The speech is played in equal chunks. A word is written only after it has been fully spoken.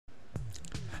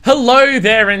Hello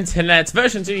there, Internet.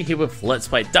 Version 2 here with Let's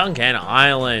Play Dangan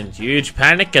Island. Huge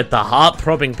panic at the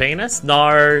heart-throbbing penis?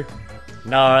 No,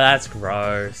 that's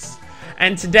gross.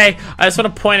 And today, I just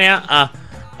want to point out,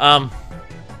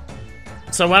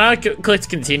 so when I clicked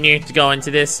continue to go into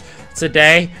this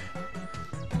today,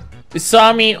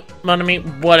 Usami,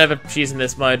 Monami, whatever she's in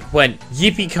this mode, went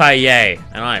yippee-ki-yay,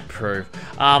 and I approve.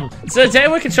 So today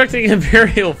we're constructing an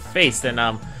Imperial Feast,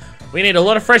 and we need a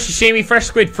lot of fresh sashimi, fresh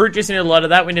squid, fruit juice, we need a lot of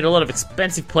that, we need a lot of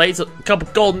expensive plates, a couple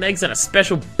golden eggs, and a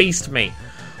special beast meat.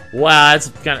 Wow,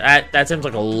 that seems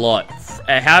like a lot.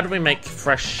 How do we make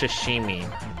fresh sashimi?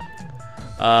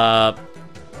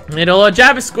 We need a lot of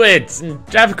Java squids, and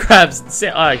Java crabs,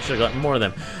 and I actually got more of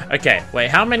them. Okay, wait,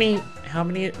 how many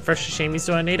fresh sashimis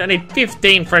do I need? I need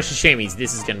 15 fresh sashimis.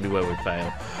 This is gonna be where we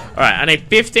fail. Alright, I need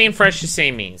 15 fresh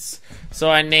sashimis.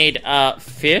 So I need,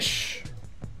 fish.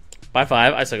 By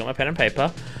 5, I still got my pen and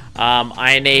paper.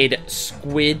 I need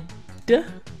squid. Wait,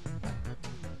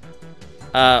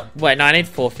 no, I need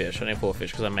 4 fish. I need 4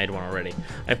 fish because I made one already.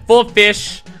 I have 4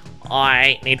 fish.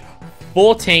 I need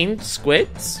 14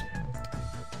 squids.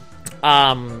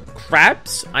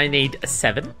 Crabs, I need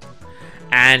 7.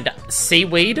 And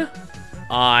seaweed,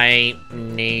 I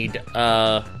need,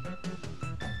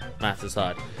 math is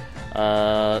hard.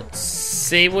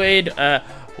 Seaweed,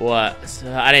 what?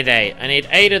 I need 8. I need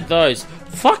 8 of those.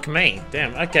 Fuck me.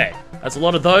 Damn, okay. That's a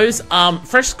lot of those.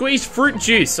 Fresh squeezed fruit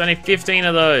juice. I need 15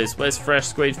 of those. Where's fresh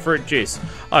squeezed fruit juice?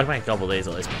 Oh, I can make a couple of these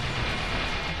at least.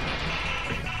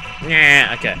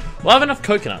 Yeah, okay. Well, I have enough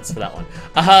coconuts for that one.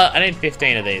 I need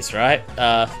 15 of these, right?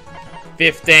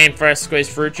 15 fresh squeezed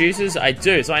fruit juices. I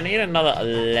do, so I need another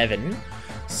 11.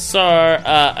 So,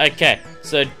 okay.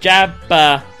 So,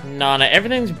 jabba, nana.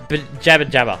 Everything's jabba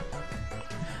jabba.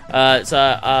 I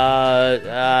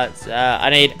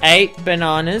need 8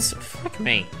 bananas. Fuck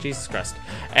me. Jesus Christ.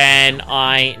 And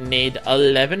I need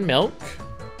 11 milk.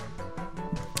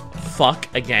 Fuck.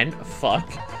 Again.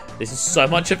 Fuck. This is so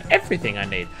much of everything I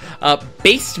need.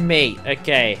 Beast meat.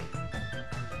 Okay.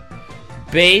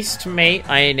 Beast meat.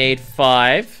 I need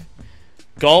 5.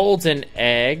 Golden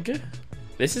egg.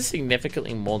 This is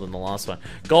significantly more than the last one.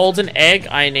 Golden egg.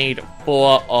 I need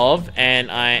 4 of.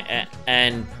 And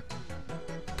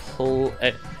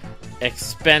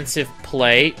expensive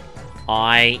plate,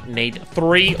 I need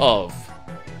 3 of.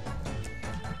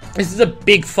 This is a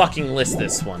big fucking list,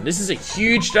 this one. This is a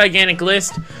huge, gigantic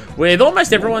list with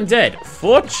almost everyone dead.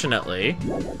 Fortunately,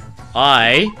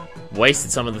 I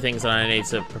wasted some of the things that I need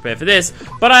to prepare for this,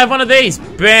 but I have one of these.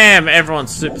 Bam!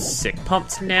 Everyone's super sick.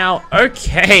 Pumped now.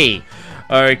 Okay.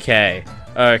 Okay.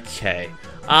 Okay.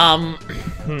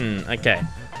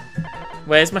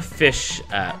 Where's my fish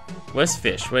at? Where's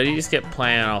fish? Where do you just get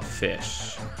plain old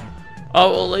fish?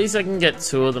 Oh, well, at least I can get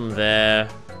 2 of them there.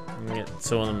 I can get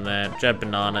 2 of them there. Jab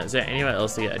banana. Is there anywhere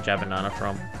else to get a jab banana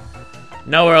from?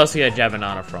 Nowhere else to get a jab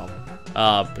banana from.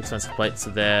 Expensive plates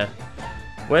are there.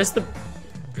 Where's the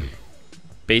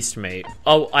beast meat?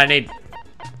 Oh, I need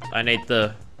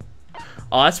the...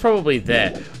 Oh, that's probably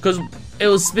there. Because it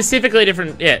was specifically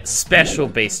different... Yeah, special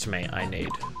beast meat I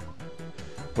need.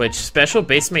 Which special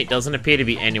beast meat doesn't appear to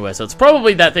be anywhere, so it's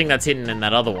probably that thing that's hidden in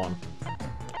that other one.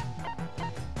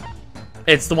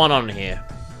 It's the one on here.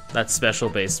 That's special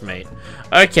beast meat.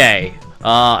 Okay.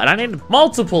 And I need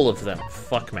multiple of them.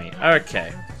 Fuck me.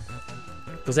 Okay.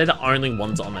 Because they're the only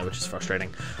ones on there, which is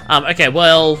frustrating. Okay,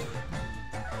 well...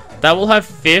 That will have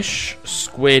fish,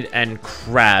 squid, and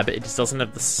crab. It just doesn't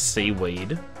have the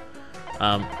seaweed.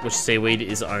 Which seaweed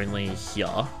is only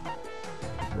here.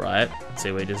 Right?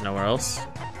 Seaweed is nowhere else.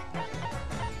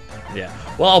 Yeah.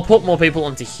 Well, I'll put more people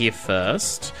onto here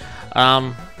first.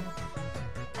 Okay,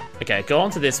 go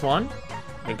on to this one.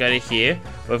 We'll go to here.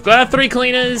 We've got our 3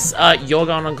 cleaners. You're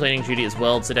going on cleaning duty as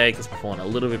well today because we're falling a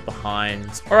little bit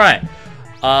behind. Alright.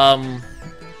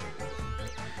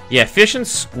 Yeah, fish and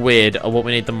squid are what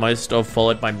we need the most of,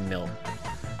 followed by milk.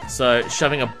 So,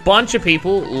 shoving a bunch of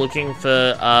people looking for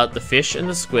the fish and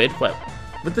the squid. Well,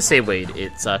 with the seaweed,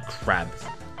 it's crab,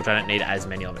 which I don't need as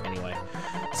many of anyway.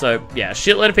 So, yeah, a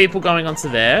shitload of people going onto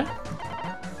there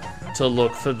to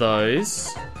look for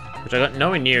those, which I got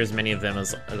nowhere near as many of them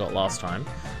as I got last time.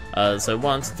 So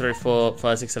 1, 2, 3, 4,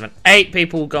 5, 6, 7, 8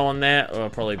 people go on there. Oh,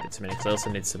 probably a bit too many, because I also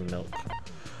need some milk.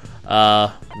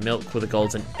 Milk with a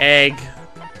golden egg.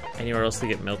 Anywhere else to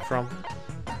get milk from?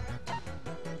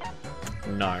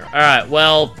 No. Alright,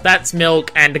 well, that's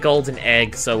milk and a golden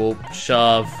egg, so we'll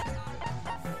shove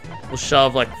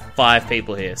like 5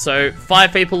 people here. So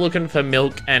 5 people looking for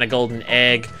milk and a golden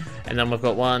egg, and then we've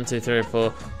got 1, 2, 3,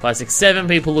 4, 5, 6, 7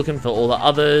 people looking for all the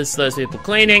others. Those people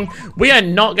cleaning. We are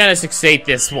not going to succeed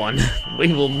this one.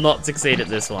 We will not succeed at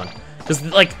this one. Because,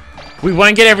 like, we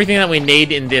won't get everything that we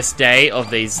need in this day of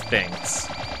these things.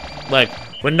 Like,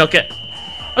 we're not get...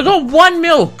 I got 1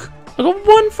 milk! I got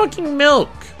 1 fucking milk!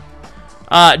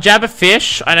 Jab a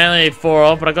fish, I only need 4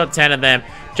 of, but I got 10 of them.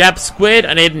 Jab squid,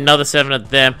 I need another 7 of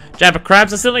them. Jab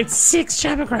crabs, I still need 6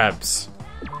 jabber crabs.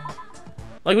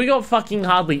 Like, we got fucking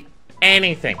hardly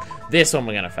anything. This one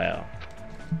we're gonna fail.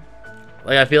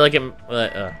 Like, I feel like it...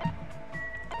 oh,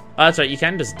 that's right, you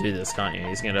can just do this, can't you? You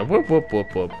just gonna whoop, whoop,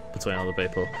 whoop, whoop between other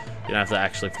people. You don't have to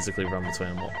actually physically run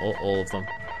between them, all of them.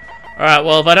 Alright,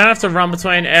 well, if I don't have to run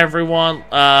between everyone,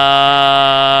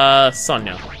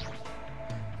 Sonia.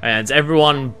 And it's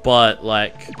everyone but,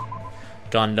 like,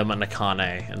 Gundam and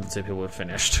Akane, and the 2 people have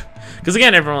finished. Because,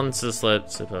 again, everyone's just,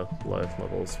 like, super low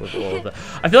levels with all of that.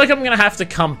 I feel like I'm gonna have to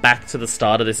come back to the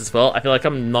start of this as well. I feel like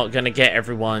I'm not gonna get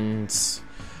everyone's,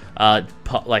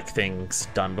 like, things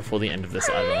done before the end of this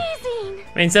either.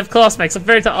 Means if classmates, I'm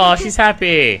very oh, she's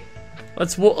happy.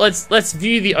 Let's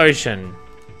view the ocean.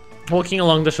 Walking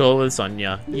along the shore with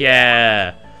Sonia.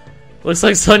 Yeah. Looks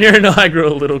like Sonia and I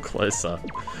grew a little closer.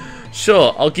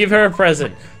 Sure, I'll give her a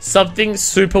present. Something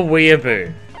super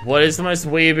weeaboo. What is the most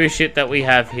weeaboo shit that we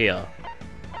have here?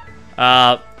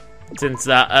 Since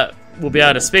we'll be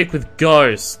able to speak with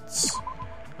ghosts.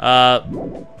 I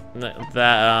don't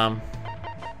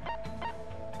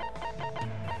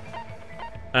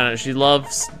know, she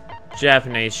loves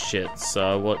Japanese shit,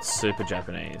 so what's super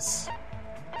Japanese?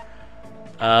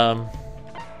 But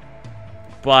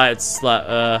it's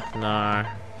like, no.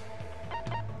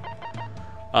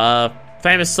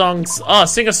 Famous songs. Oh,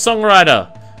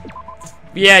 singer-songwriter.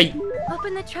 Yeah.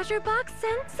 Open the treasure box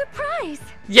and surprise.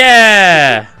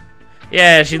 Yeah.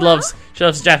 Yeah, she loves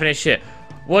Japanese shit.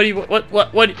 What do you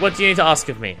need to ask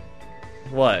of me?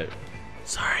 What?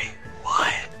 Sorry.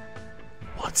 What?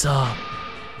 What's up?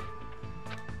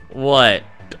 What?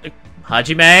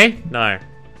 Hajime? No.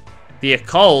 The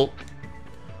occult?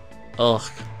 Ugh,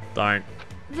 don't.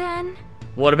 Then.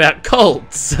 What about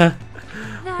cults?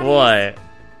 What?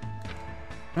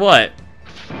 What?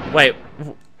 Wait.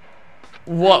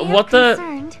 What the?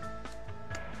 Concerned.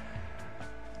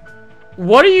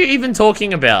 What are you even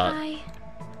talking about? I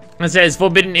It says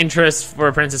forbidden interest for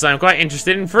a princess. I'm quite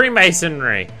interested in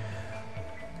Freemasonry.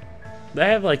 They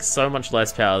have like so much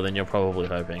less power than you're probably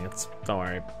hoping. Don't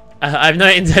worry. I have no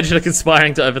intention of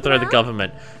conspiring to overthrow the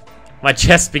government. My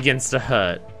chest begins to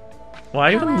hurt. Why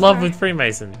are you in love with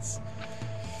Freemasons?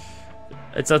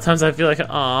 And sometimes I feel like,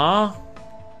 ah.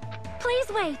 Please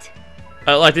wait.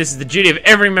 Like this is the duty of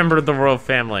every member of the royal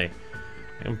family.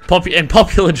 In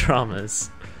popular dramas.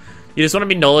 You just want to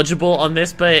be knowledgeable on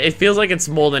this, but it feels like it's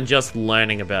more than just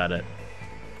learning about it.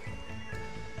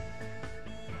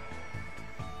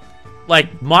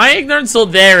 Like, my ignorance or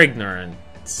their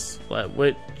ignorance? Like,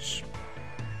 which...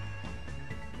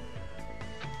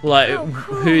 Like, cool.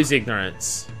 Whose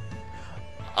ignorance?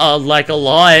 Like a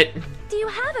lot. Do you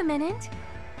have a minute?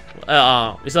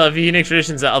 So have unique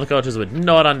traditions that other cultures would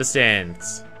not understand.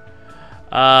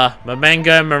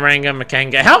 Mamango, Marenga,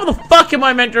 Makanga. How the fuck am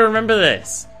I meant to remember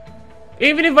this?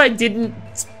 Even if I didn't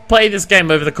play this game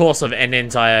over the course of an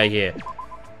entire year.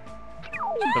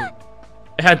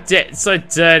 How so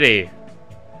dirty.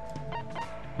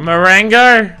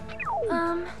 Marengo?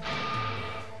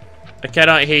 I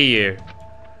cannot hear you.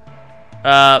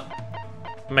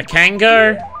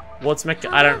 Makango? What's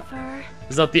I don't...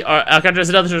 Is that the... Our country has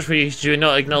another tradition you do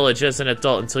not acknowledge as an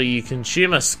adult until you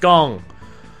consume a scone.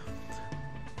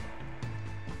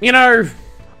 You know,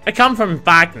 I come from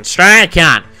back in Australia, I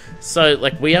can't. So,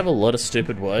 like, we have a lot of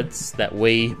stupid words that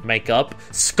we make up.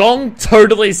 Scone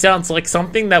totally sounds like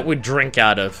something that we'd drink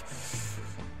out of.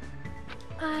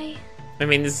 I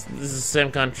mean, this is the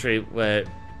same country where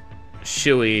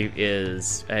Shui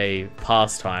is a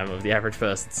pastime of the average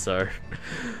person, so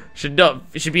should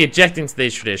be objecting to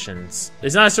these traditions.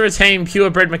 It's nice to retain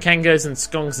purebred Makangos and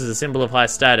skonks as a symbol of high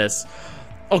status.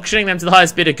 Auctioning them to the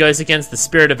highest bidder goes against the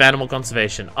spirit of animal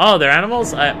conservation. Oh, they're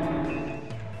animals?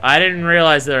 I didn't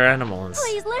realize they're animals.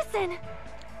 please listen.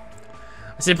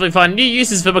 I simply find new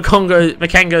uses for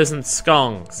Makangos and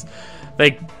skonks.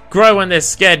 They grow when they're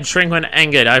scared, shrink when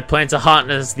angered. I plan to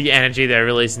harness the energy they're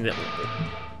releasing.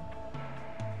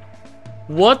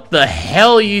 What the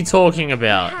hell are you talking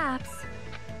about? Perhaps.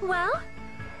 Well?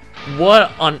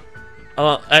 What on...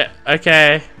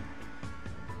 okay.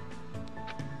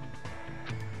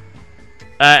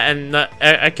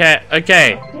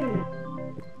 Okay.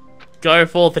 Go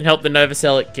forth and help the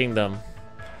Novoselic Kingdom.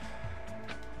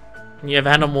 You have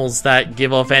animals that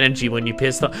give off energy when you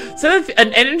piss them. So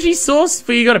an energy source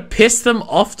where you gotta piss them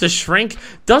off to shrink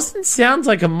doesn't sound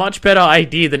like a much better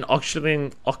idea than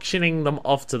auctioning them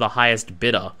off to the highest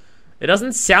bidder. It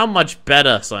doesn't sound much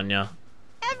better, Sonia.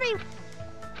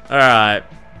 Alright.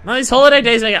 Now these holiday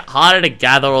days make it harder to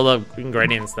gather all the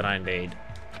ingredients that I need.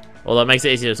 Although it makes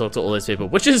it easier to talk to all these people,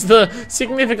 which is the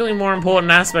significantly more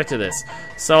important aspect of this.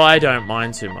 So I don't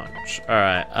mind too much.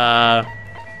 Alright,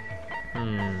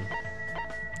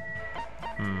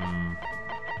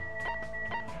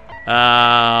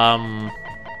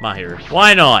 Mahir.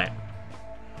 Why not?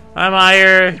 Hi,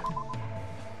 Mahir.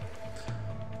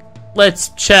 Let's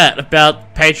chat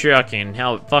about patriarchy and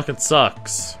how it fucking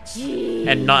sucks. Jeez.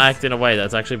 And not act in a way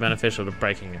that's actually beneficial to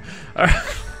breaking it.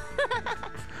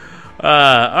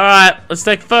 Alright, let's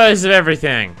take photos of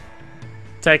everything.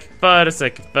 Take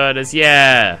photos,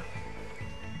 yeah.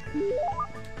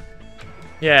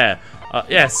 Yeah,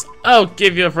 yes, I'll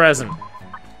give you a present.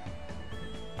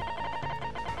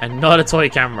 And not a toy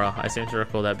camera. I seem to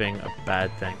recall that being a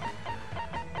bad thing.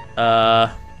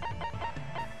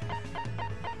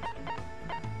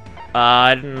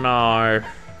 I don't know.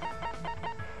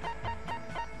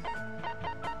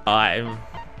 I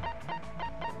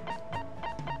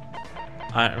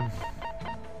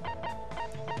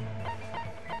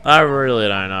really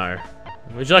don't know.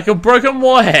 Would you like a broken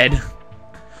warhead?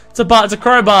 It's a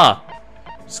crowbar.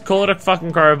 Just call it a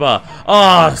fucking crowbar.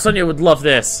 Oh, Sonia would love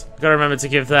this. Gotta remember to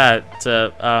give that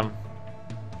to,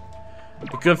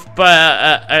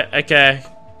 okay.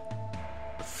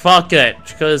 Fuck it,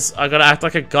 because I gotta act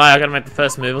like a guy. I gotta make the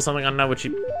first move or something. I don't know what she.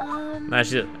 No,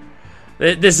 she.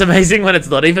 This is amazing when it's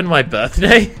not even my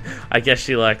birthday. I guess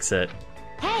she likes it.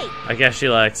 Hey. I guess she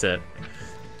likes it.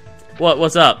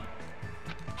 What's up?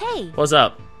 Hey. What's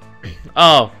up?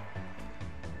 Oh.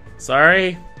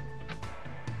 Sorry.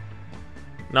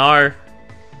 No.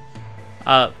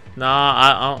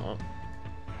 No.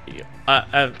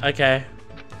 Okay.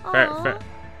 Fair.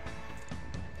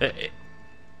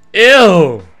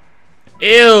 Ew.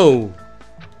 Ew.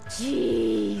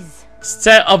 Jeez.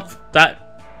 Set up that.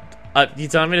 You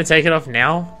telling me to take it off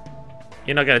now?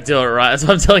 You're not gonna do it, right? That's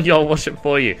what I'm telling you. I'll wash it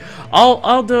for you.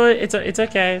 I'll do it. It's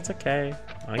okay. It's okay.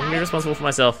 I can be responsible for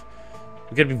myself.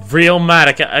 I'm gonna be real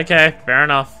mad. Okay. Fair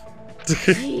enough.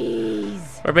 Jeez.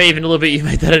 Or maybe even a little bit. You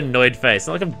made that annoyed face.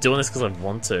 Not like I'm doing this because I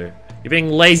want to. You're being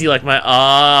lazy, like my.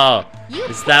 Oh.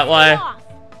 Is that why?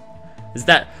 Is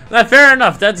that? No, fair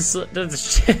enough. That's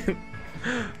shit.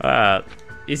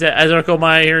 He said, as I recall,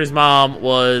 my hero's mom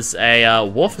was a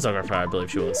war photographer, I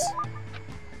believe she was.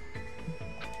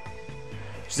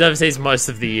 She's overseas most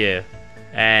of the year.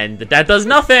 And the dad does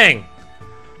nothing!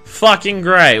 Fucking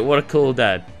great. What a cool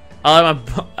dad. I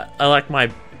like my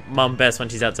mum best when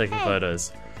she's out taking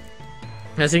photos.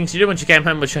 The thing she did when she came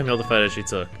home was show me all the photos she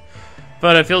took.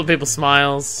 Photo filled with people's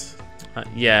smiles.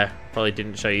 Yeah, probably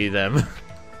didn't show you them.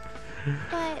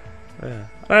 But... Yeah.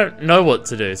 I don't know what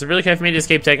to do. Is it really okay for me to just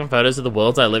keep taking photos of the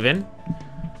worlds I live in?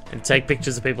 And take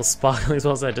pictures of people sparkling as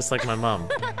well as I, just like my mum.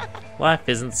 Life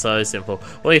isn't so simple.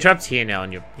 Well, you're trapped here now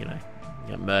and you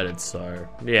got murdered, so...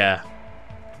 Yeah.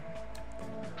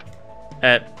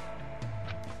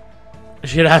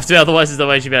 She'd have to, otherwise there's no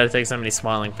way she'd be able to take so many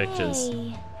smiling pictures.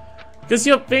 Hey. Because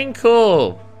you're being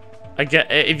cool. I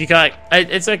get... If you can't...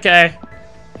 It's okay.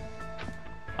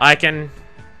 I can...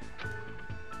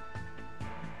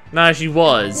 No, she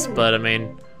was, but I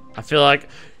mean, I feel like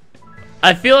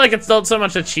it's not so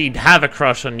much that she'd have a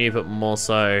crush on you, but more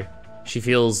so she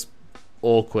feels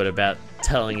awkward about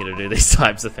telling you to do these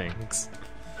types of things.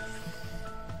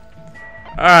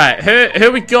 Alright,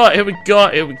 who we got?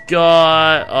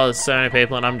 Oh, there's so many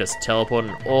people and I'm just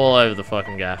teleporting all over the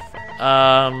fucking gaff.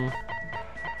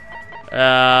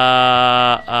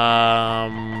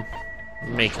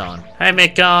 Mikon. Hey,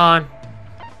 Mikon!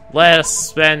 Let us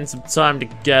spend some time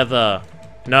together.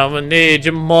 No one needs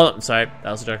you more. Sorry, that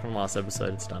was a joke from last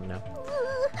episode. It's done now.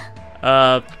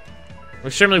 I'm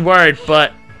extremely worried,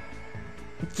 but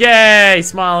yay!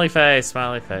 Smiley face,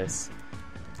 smiley face.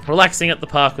 Relaxing at the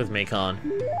park with Mikon.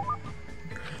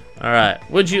 All right,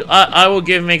 would you? I will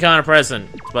give Mikon a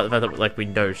present. Despite the fact that, like, we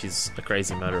know she's a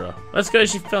crazy murderer. Let's go.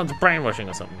 She fell into brainwashing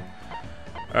or something.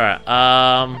 All right.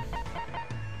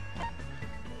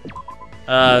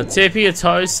 Tip your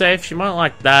toes safe. She might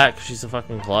like that because she's a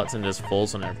fucking klutz and just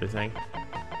falls on everything.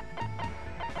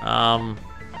 A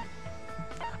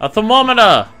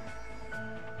thermometer.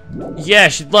 Yeah,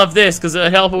 she'd love this because it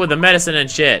would help her with the medicine and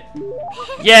shit.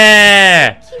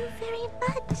 Yeah. Thank you very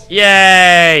much.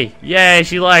 Yay! Yay!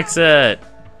 She likes it.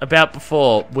 About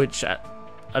before, which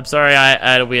I'm sorry, I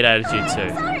had a weird attitude too.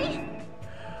 Sorry.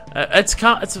 It's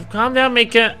calm down,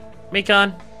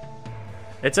 Mikon.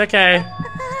 It's okay.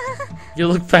 You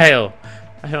look pale.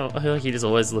 I feel like he just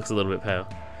always looks a little bit pale.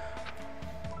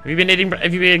 Have you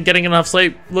been getting enough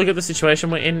sleep? Look at the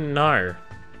situation we're in. No.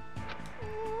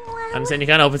 I understand you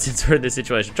can't help it since we're in this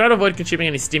situation. Try to avoid consuming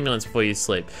any stimulants before you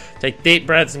sleep. Take deep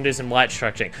breaths and do some light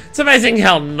stretching. It's amazing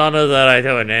how none of that I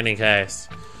do in any case.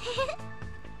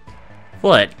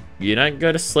 What? You don't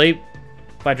go to sleep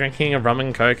by drinking a rum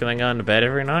and coke and then going to bed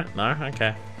every night? No?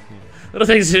 Okay. Little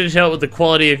things to help with the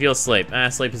quality of your sleep.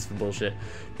 Sleep is for bullshit.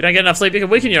 If you don't get enough sleep, it can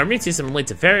weaken your immune system and lead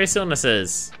to various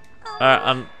illnesses.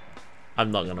 I'm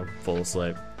not gonna fall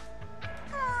asleep.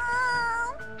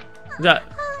 No.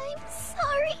 I'm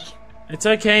sorry. It's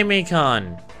okay,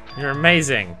 Mikan. You're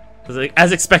amazing.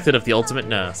 As expected of the ultimate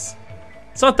nurse.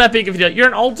 It's not that big of a deal. You're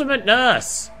an ultimate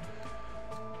nurse.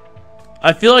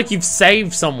 I feel like you've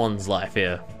saved someone's life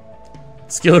here.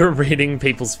 Skilled at reading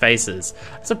people's faces.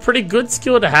 It's a pretty good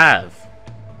skill to have.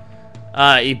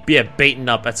 You'd be beaten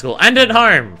up at school and at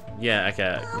home. Yeah,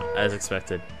 okay, as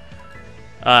expected.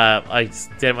 I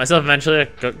did it myself eventually. I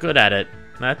got good at it.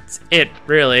 That's it,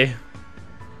 really.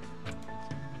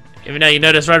 Even though you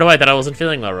noticed right away that I wasn't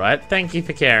feeling well, right? Thank you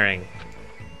for caring.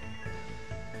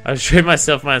 I was treating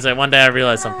myself mindset. One day I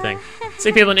realized something.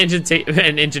 Sick people and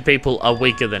injured people are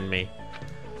weaker than me.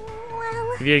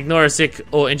 Well, If you ignore a sick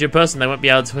or injured person, they won't be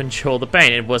able to endure the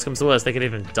pain. And if worse comes to worse, they could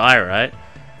even die, right?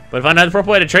 But if I know the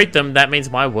proper way to treat them, that means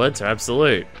my words are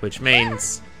absolute. Which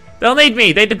means they'll need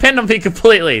me. They depend on me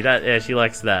completely. Yeah, she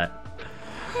likes that.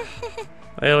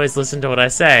 I always listen to what I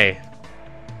say.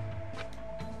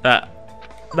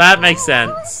 That makes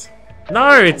sense.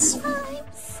 No, it's I'm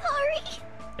sorry.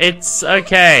 It's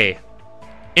okay.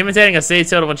 Imitating a sea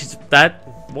turtle when she's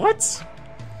what?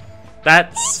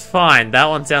 That's fine. That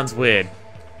one sounds weird.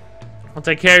 I'll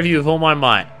take care of you with all my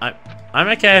might. I'm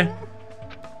okay.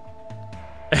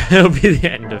 It'll be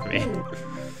the end of me.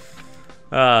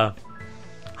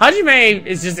 Hajime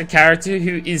is just a character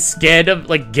who is scared of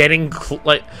like getting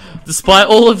despite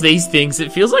all of these things,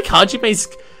 it feels like Hajime's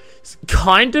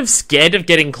kind of scared of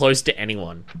getting close to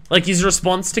anyone. Like his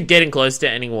response to getting close to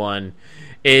anyone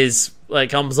is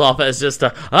like comes off as just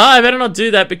I better not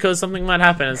do that because something might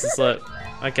happen. It's just like,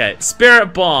 okay,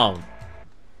 spirit bomb.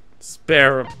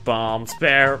 Spirit bomb,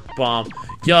 spirit bomb.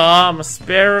 Yeah, I'm a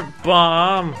spirit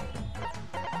bomb.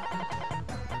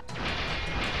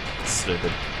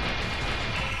 Stupid.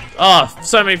 Oh,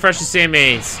 so many freshly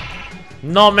seameats.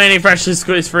 Not many freshly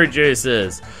squeezed fruit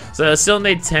juices. So I still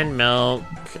need 10 milk.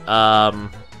 I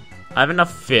have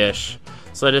enough fish.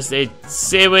 So I just need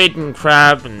seaweed and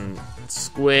crab and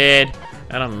squid.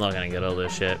 And I'm not gonna get all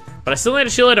this shit. But I still need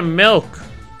a shitload of milk.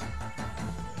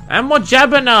 And more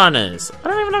jab bananas. I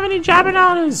don't even have any jab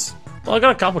bananas. Well, I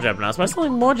got a couple jab bananas, but I still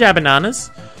need more jab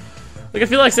bananas. Like, I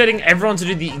feel like setting everyone to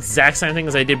do the exact same thing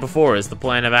as I did before is the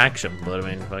plan of action. But I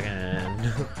mean, fucking...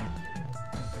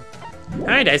 How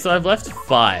many days do I have left?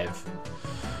 5.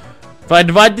 If I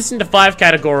divide this into 5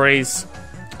 categories,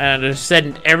 and I just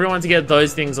send everyone to get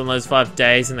those things on those 5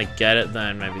 days, and they get it,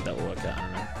 then maybe that will work out. I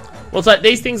don't know. Well, it's like,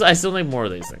 these things, I still need more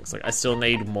of these things. Like, I still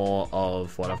need more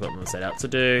of what I've got them set out to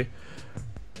do.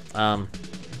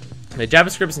 The Jabba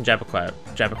Scribs and Jabba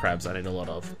Crabs I need a lot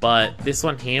of. But this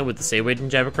one here with the seaweed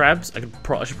and Jabba Crabs, I should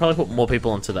probably put more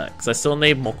people onto that. Because I still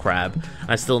need more crab.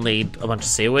 I still need a bunch of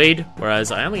seaweed.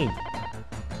 Whereas I only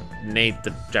need the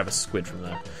Jabba Squid from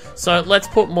there. So let's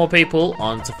put more people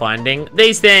onto finding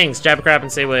these things. Jabba Crab and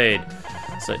seaweed.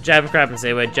 So Jabba Crab and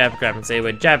seaweed, Jabba Crab and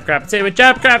seaweed, Jabba Crab and seaweed,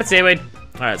 Jabba Crab and seaweed.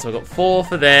 Alright, so I've got 4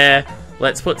 for there.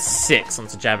 Let's put 6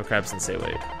 onto Jabba Crabs and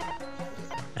seaweed.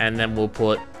 And then we'll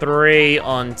put 3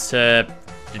 onto the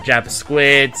Jabba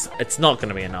Squids. It's not going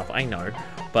to be enough, I know.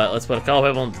 But let's put a couple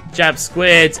people onto Jabba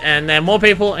Squids. And then more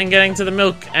people in getting to the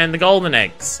milk and the golden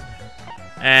eggs.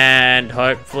 And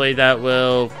hopefully that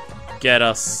will get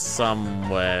us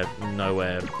somewhere,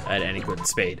 nowhere, at any good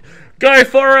speed. Go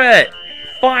for it!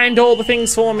 Find all the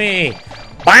things for me!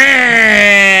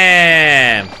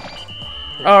 Bam!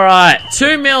 Alright,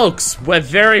 2 milks! We're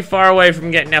very far away from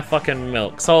getting our fucking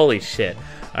milks. Holy shit.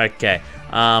 Okay,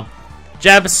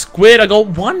 Jabba Squid. I got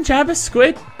 1 Jabba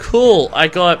Squid. Cool. I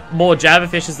got more Jabba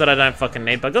fishes that I don't fucking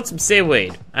need, but I got some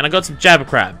seaweed and I got some Jabba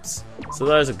Crabs. So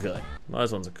those are good.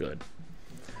 Those ones are good.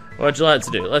 What would you like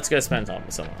to do? Let's go spend time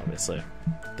with someone, obviously.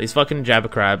 These fucking Jabba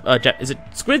Crab. Is it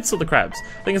squids or the crabs?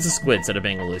 I think it's the squids that are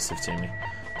being elusive to me.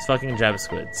 It's fucking Jabba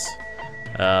Squids.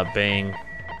 Being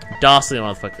dastardly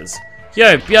motherfuckers.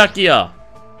 Yo, Byakuya.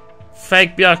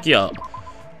 Fake Byakuya.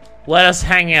 Let us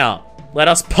hang out. Let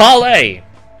us parlay!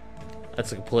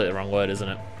 That's a completely wrong word, isn't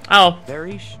it? Oh.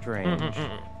 Very strange.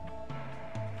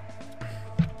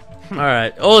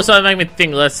 Alright. Also, make me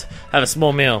think, let's have a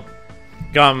small meal.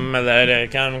 Come, my lady,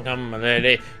 come, my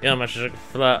lady. You're my sugar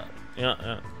fly. You're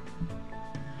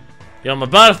my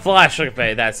butterfly sugar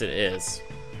babe. That's it is.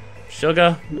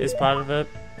 Sugar is part of it.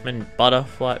 I mean, butter.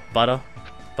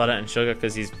 butter and sugar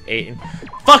because he's eating.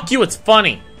 Fuck you, it's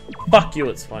funny. Fuck you,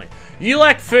 it's funny. You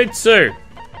like food too.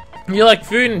 You like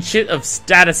food and shit of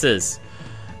statuses.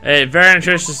 Very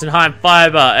nutritious and high in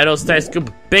fiber. It also tastes good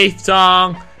with beef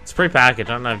tongue. It's pre-packaged.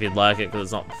 I don't know if you'd like it because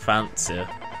it's not fancy.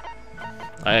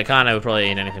 Like, I can't ever probably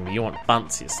eat anything, but you want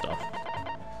fancy stuff.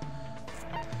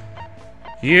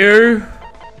 You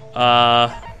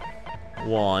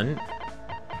want.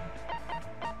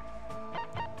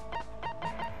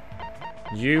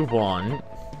 You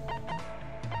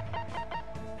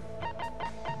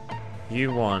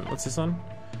want. What's this one?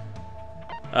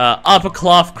 Upper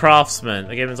class craftsman.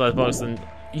 I gave him inside the box, and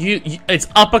it's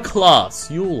upper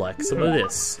class. You'll like some of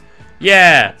this.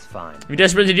 Yeah. It's fine. If you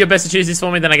desperately did your best to choose this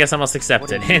for me, then I guess I must accept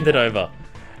it. Hand it over.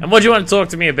 And what do you want to talk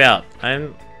to me about?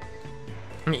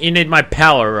 You need my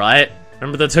power, right?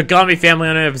 Remember, the Togami family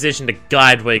are in a position to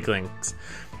guide weaklings.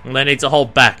 And they need to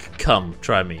hold back. Come,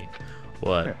 try me.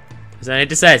 What? So I need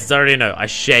to say, it's already no. I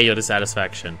share your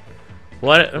dissatisfaction.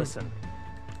 What? Listen.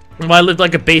 Well, I lived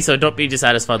like a beast, so don't be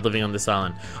dissatisfied living on this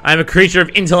island. I am a creature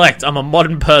of intellect. I'm a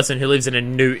modern person who lives in a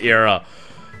new era.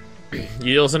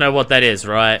 You also know what that is,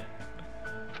 right?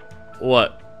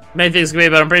 What? Many things can be,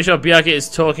 but I'm pretty sure Byakuya is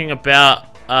talking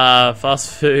about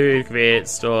fast food,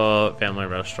 convenience store, family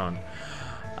restaurant.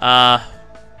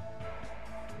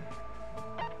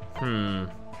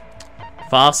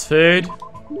 Fast food?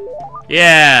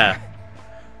 Yeah.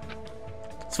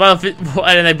 Why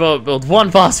didn't they build one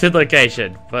fast food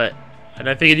location? But I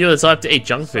don't figure you're the type to eat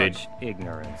junk food.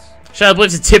 Ignorance. Shadow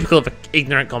Blitz is typical of an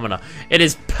ignorant commoner. It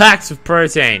is packed with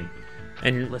protein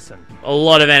and Listen. a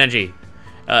lot of energy.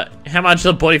 How much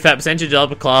the body fat percentage of the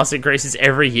upper class increases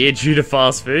every year due to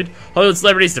fast food? Hollywood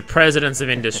celebrities to presidents of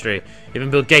industry. Even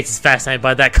Bill Gates is fascinated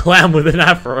by that clown with an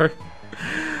afro.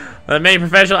 Many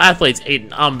professional athletes eat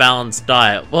an unbalanced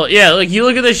diet. Well, yeah, like you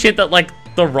look at the shit that like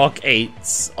The Rock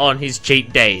eats on his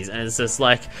cheat days, and it's just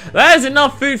like, that is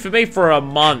enough food for me for a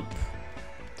month.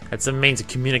 It's a means of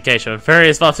communication.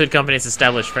 Various fast food companies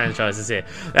establish franchises here.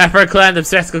 The Afro Clan, the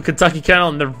obsessive Kentucky Colonel,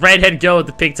 and the redhead girl with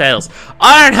the pigtails.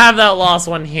 I don't have that last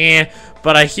one here,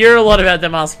 but I hear a lot about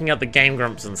them asking out the Game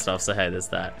Grumps and stuff, so hey, there's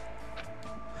that.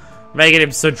 Making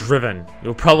him so driven.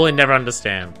 You'll probably never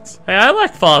understand. Hey, I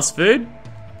like fast food.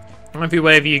 If you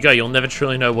wherever you go, you'll never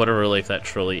truly know what a relief that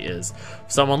truly is. For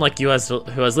someone like you who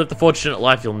has lived a fortunate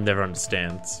life, you'll never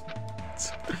understand.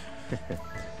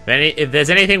 If there's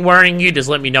anything worrying you, just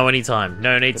let me know anytime.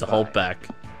 No need to hold back.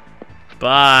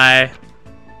 Bye.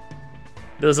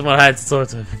 This is what I had to talk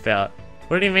to him about.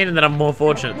 What do you mean that I'm more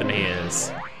fortunate than he is?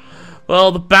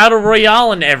 Well, the Battle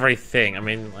Royale and everything. I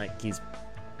mean, like, he's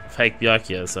fake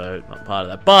Byakuya, so not part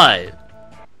of that. Bye.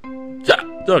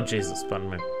 Oh, Jesus, pardon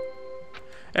me.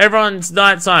 Everyone's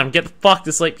nighttime. Get the fuck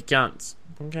to sleep, you cunts.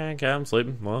 Okay, I'm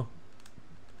sleeping. Well.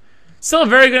 Still a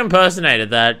very good impersonator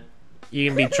that you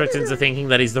can be tricked into thinking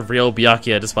that he's the real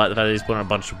Byakuya despite the fact that he's put on a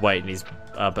bunch of weight and his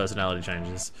personality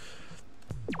changes.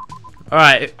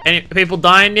 Alright, any people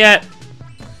dying yet?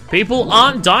 People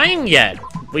aren't dying yet.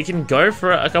 We can go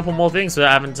for a couple more things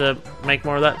without having to make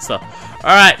more of that stuff.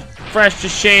 Alright, fresh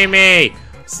sashimi.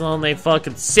 Still need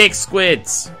fucking 6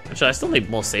 squids. Actually, I still need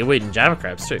more seaweed and java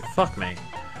crabs too. Fuck me.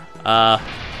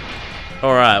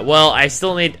 Alright, well, I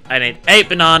need 8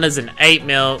 bananas and 8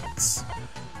 milks.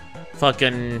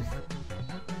 Fucking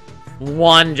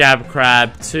 1 java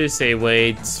crab, 2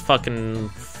 seaweeds, fucking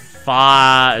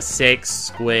 6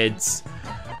 squids.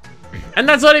 And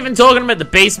that's not even talking about the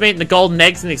beast meat and the golden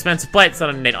eggs and the expensive plates that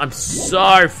I need. I'm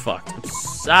so fucked. I'm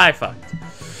so fucked.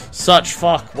 Such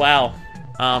fuck, wow.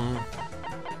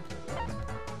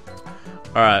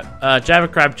 Alright, java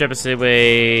crab, java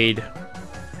seaweed.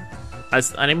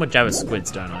 I need more java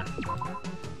squids, don't I?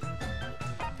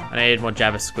 I need more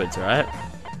java squids, right?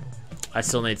 I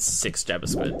still need 6 java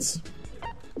squids.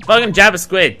 Fucking java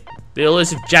squid! The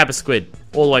elusive java squid.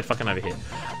 All the way fucking over here.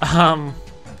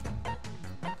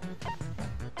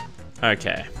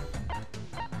 Okay.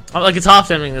 Like, it's half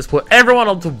tempting to put everyone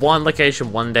onto one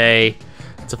location one day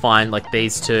to find, like,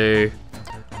 these 2.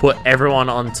 Put everyone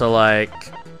onto, like,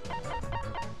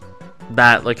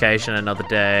 that location another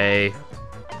day.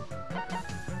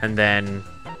 And then,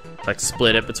 like,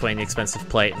 split it between the expensive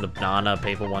plate and the banana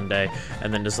people one day.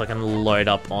 And then just, like, load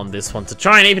up on this one to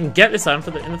try and even get this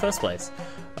item in the first place.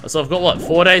 So I've got, what,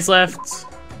 4 days left?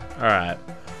 Alright.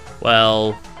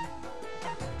 Well,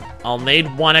 I'll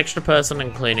need 1 extra person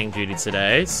in cleaning duty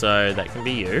today. So that can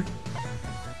be you.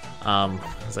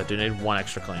 Because I do need 1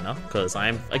 extra cleaner. Because I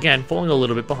am, again, falling a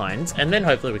little bit behind. And then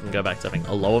hopefully we can go back to having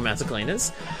a low amount of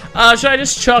cleaners. Should I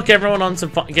just chuck everyone onto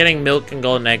getting milk and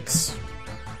golden eggs?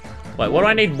 Wait, what do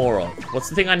I need more of? What's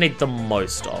the thing I need the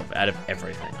most of out of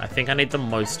everything? I think I need the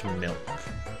most milk.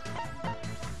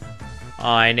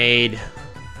 I need...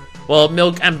 Well,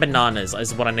 milk and bananas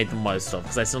is what I need the most of,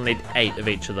 because I still need 8 of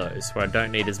each of those, where I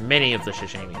don't need as many of the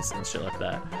sashimis and shit like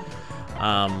that.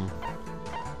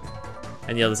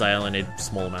 And the others I only need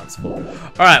small amounts for.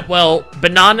 Alright, well,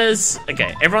 bananas...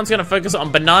 Okay, everyone's going to focus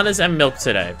on bananas and milk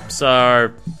today.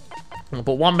 So, I'll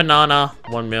put 1 banana,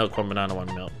 1 milk, 1 banana,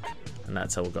 1 milk. And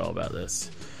that's how we'll go about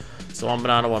this. So 1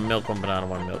 banana, 1 milk, 1 banana,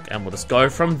 1 milk. And we'll just go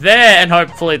from there, and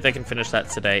hopefully they can finish that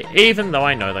today, even though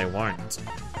I know they won't.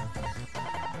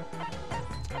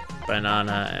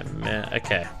 Banana and milk.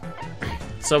 Okay.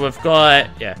 So we've got,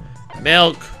 yeah,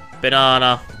 milk,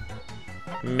 banana,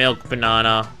 milk,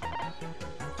 banana,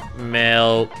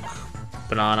 milk,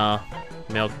 banana,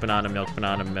 milk, banana, milk,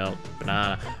 banana, milk,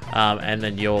 banana. And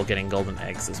then you're getting golden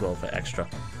eggs as well for extra.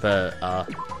 For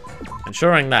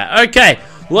ensuring that. Okay,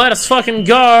 let us fucking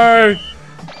go.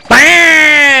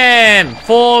 Bam!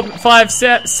 4, 5,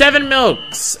 7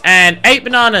 milks and 8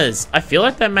 bananas. I feel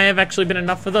like that may have actually been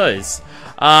enough for those.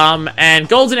 And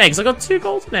golden eggs. I got 2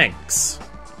 golden eggs.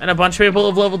 And a bunch of people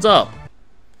have leveled up.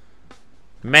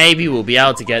 Maybe we'll be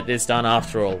able to get this done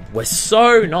after all. We're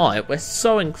so not. We're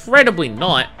so incredibly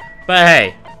not. But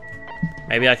hey,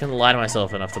 maybe I can lie to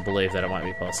myself enough to believe that it might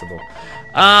be possible.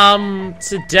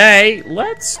 Today,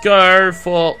 let's go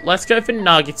for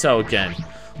Nagito again.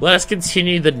 Let us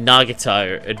continue the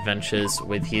Nagito adventures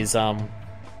with his,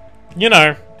 you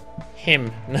know,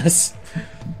 himness.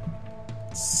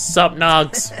 Sup,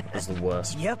 Nugs? That's the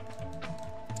worst. Yep.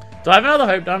 Do I have another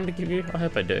hope diamond to give you? I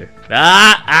hope I do.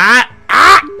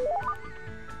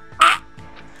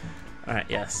 Alright,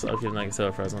 yes, I'll give Nagito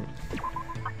a present.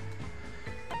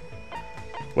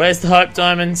 Where's the hope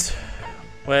diamond?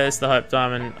 Where's the hope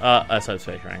diamond? That's hope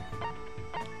space ring.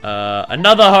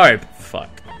 Another hope. Fuck.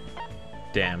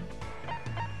 Damn.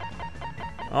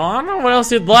 Oh, I don't know what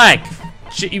else you'd like.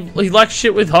 He likes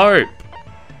shit with hope.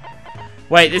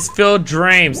 Wait, this filled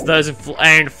dreams. Those who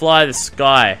aim to fly the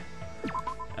sky.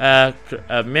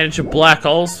 Miniature black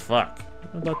holes. Fuck.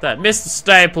 What about that? Mr.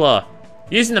 Stapler.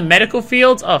 Using the medical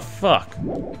fields? Oh, fuck.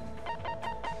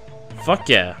 Fuck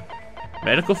yeah.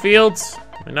 Medical fields?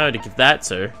 I know who to give that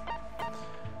to.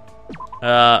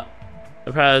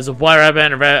 There's a white rabbit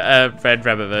and a red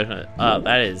rabbit version. Oh,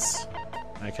 that is...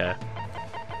 Okay.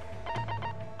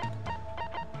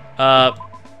 A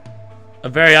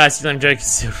very icy lemon joke is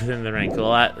sealed within the ring.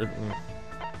 Well, that...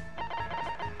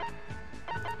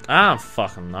 I don't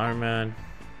fucking know, man.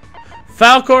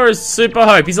 Falcor is super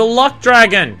hope. He's a luck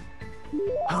dragon.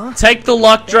 Huh? Take the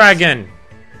luck dragon.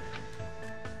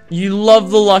 You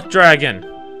love the luck dragon.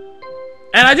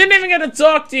 And I didn't even get to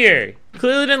talk to you.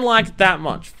 Clearly didn't like it that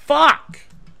much. Fuck.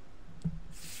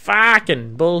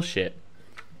 Fucking bullshit.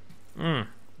 I'll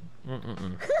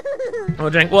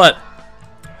drink what?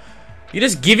 You're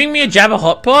just giving me a Jabba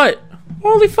hot pot?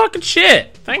 Holy fucking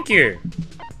shit. Thank you.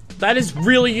 That is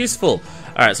really useful.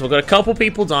 Alright, so we've got a couple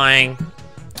people dying,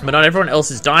 but not everyone else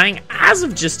is dying as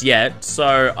of just yet,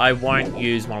 so I won't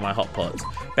use one of my hot pots.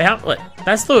 But how, like,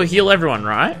 that's the heal everyone,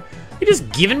 right? You're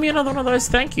just giving me another one of those?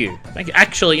 Thank you. Thank you.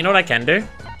 Actually, you know what I can do?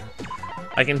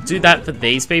 I can do that for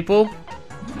these people.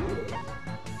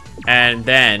 And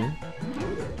then...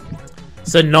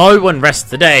 So no one rests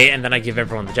today, and then I give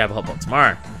everyone the Jabba hot pot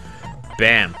tomorrow.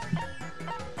 Bam.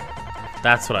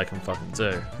 That's what I can fucking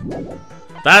do.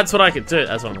 That's what I could do.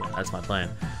 That's my plan.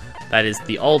 That is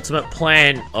the ultimate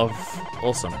plan of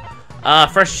awesome.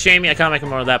 Fresh sashimi, I can't make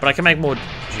more of that, but I can make more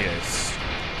juice.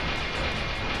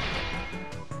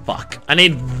 Fuck. I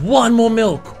need 1 more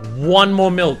milk. 1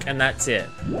 more milk, and that's it.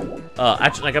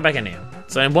 Actually, I go back in here.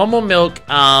 So I need 1 more milk,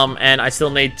 and I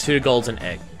still need 2 golden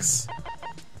eggs.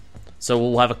 So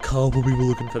we'll have a couple people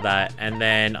looking for that, and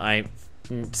then I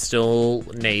still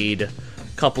need a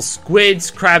couple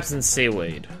squids, crabs, and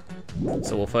seaweed.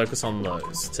 So we'll focus on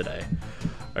those today.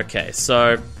 Okay,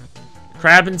 so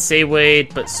crab and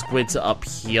seaweed, but squids are up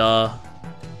here.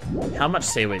 How much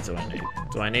seaweed do I need?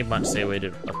 Do I need much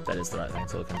seaweed? Oh, that is the right thing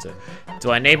to look into.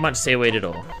 Do I need much seaweed at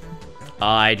all?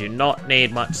 I do not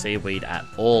need much seaweed at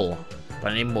all.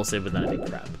 But I need more seaweed than I need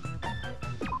crab.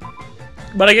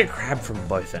 But I get crab from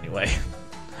both anyway.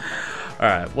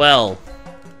 Alright, well.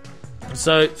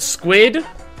 So, squid.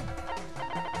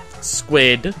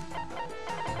 Squid.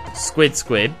 Squid,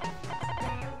 squid.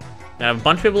 Now, I have a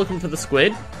bunch of people looking for the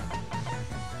squid.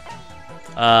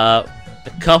 A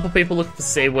couple people looking for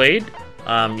seaweed.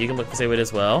 You can look for seaweed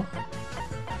as well.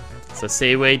 So,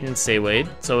 seaweed and seaweed.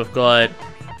 So, we've got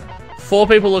 4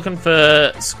 people looking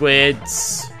for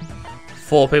squids.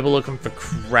 4 people looking for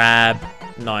crab.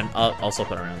 9. I'll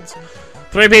swap it around.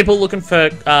 3 people looking for,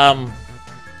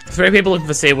 3 people looking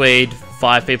for seaweed,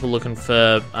 5 people looking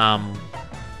for,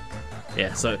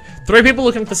 yeah, so 3 people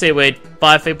looking for seaweed,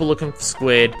 5 people looking for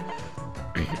squid,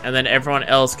 and then everyone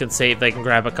else can see if they can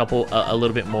grab a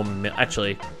little bit more,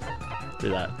 actually, do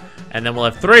that. And then we'll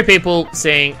have 3 people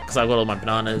seeing, because I've got all my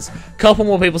bananas, a couple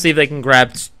more people see if they can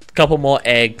grab a couple more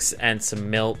eggs and some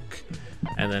milk.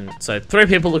 And then, so 3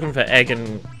 people looking for egg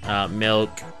and milk,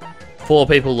 4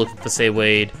 people looking for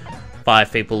seaweed,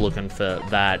 5 people looking for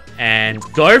that, and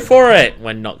go for it!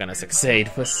 We're not gonna succeed.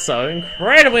 We're so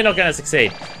incredibly not gonna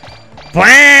succeed.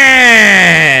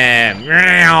 BAM!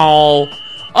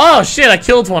 Oh shit, I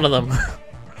killed one of them.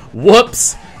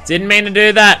 Whoops. Didn't mean to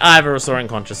do that. I have a restoring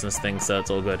consciousness thing, so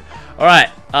it's all good. Alright,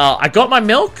 I got my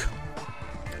milk.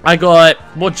 I got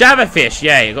more Java fish,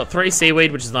 yay. I got 3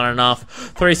 seaweed, which is not enough.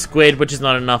 3 squid, which is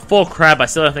not enough. 4 crab, I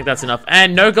still don't think that's enough.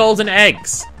 And no golden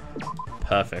eggs.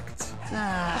 Perfect.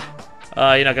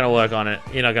 You're not gonna work on it.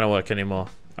 You're not gonna work anymore.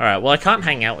 Alright, well I can't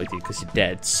hang out with you because you're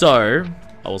dead. So,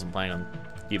 I wasn't planning on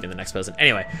you being the next person.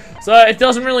 Anyway, so it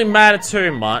doesn't really matter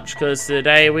too much because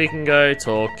today we can go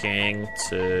talking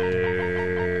to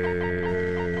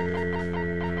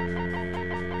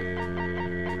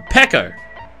Pecco.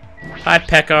 Hi,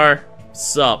 Pecco.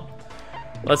 Sup?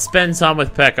 Let's spend time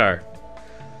with Pecco.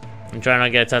 I'm trying not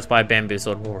to get attacked by a bamboo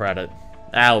sword while we're at it.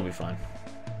 That will be fine.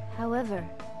 However,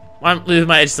 I'm losing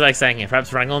my edge to like saying here.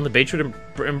 Perhaps wrangling on the beach would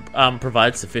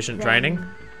provide sufficient training.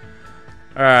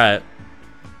 Alright.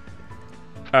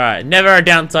 Alright, never a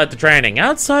downside to training.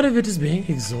 Outside of it just being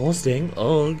exhausting.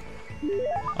 Ugh.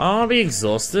 I want to be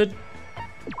exhausted.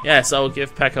 Yes, I will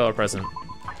give Pecco a present.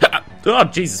 Oh,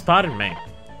 Jesus, pardon me.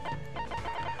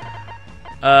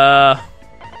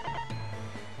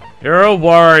 You're a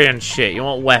warrior and shit. You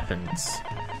want weapons.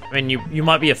 I mean, you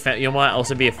might be you might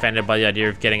also be offended by the idea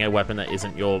of getting a weapon that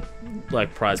isn't your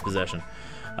like prized possession.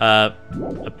 A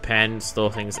pen,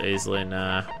 store things easily.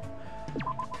 Nah.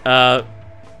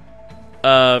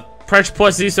 Pressure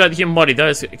points use throughout the human body.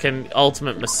 Those can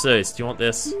ultimate masseuse. Do you want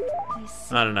this?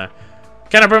 I don't know.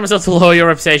 Can I bring myself to lower your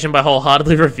reputation by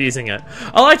wholeheartedly refusing it?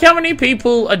 I like how many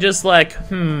people are just like,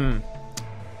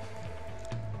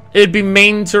 it'd be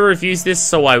mean to refuse this,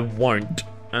 so I won't.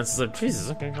 And it's like,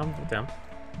 Jesus, okay, calm down.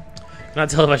 Can I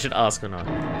tell if I should ask or not?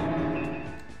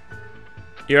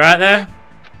 You right there?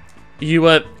 You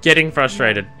were getting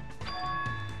frustrated.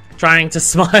 Trying to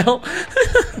smile?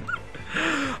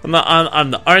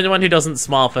 I'm the only one who doesn't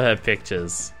smile for her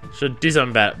pictures. Should do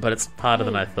something about it, but it's harder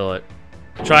than I thought.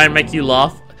 Try and make you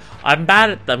laugh. I'm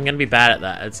gonna be bad at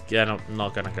that. It's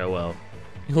not gonna go well.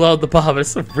 You lowered the bar, but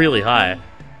it's really high.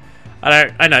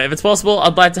 I know, if it's possible,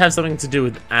 I'd like to have something to do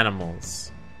with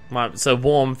animals. So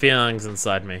warm feelings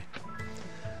inside me.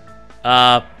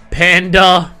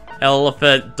 Panda,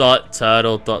 elephant,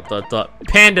 turtle,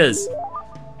 pandas.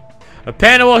 A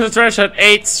panda walks the threshold,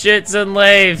 eats, shits, and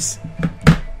leaves.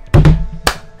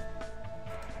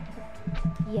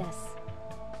 yes.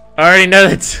 I already know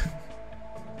that.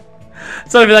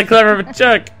 It's not even that clever of a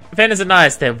joke. Pandas are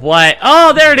nice, they're white.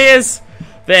 Oh, there it is!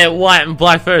 Their white and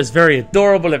black fur is very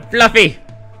adorable and fluffy.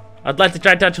 I'd like to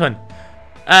try touch one.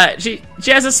 She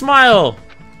has a smile.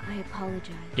 I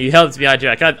apologize. You helped me, I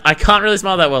can't really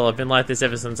smile that well. I've been like this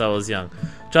ever since I was young.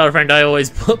 Childhood friend I always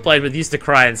played with used to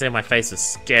cry and say my face was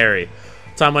scary.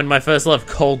 Time when my first love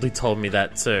coldly told me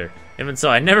that too. Even so,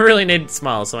 I never really needed to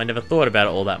smile, so I never thought about it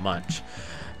all that much.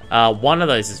 One of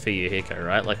those is for Yuhiko,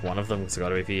 right? Like one of them's got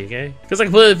to be for Yuhiko. Because I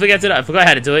completely I forgot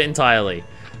how to do it entirely.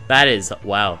 That is,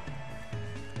 wow.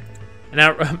 An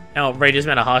outrageous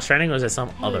amount of harsh training, or is there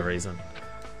some other reason?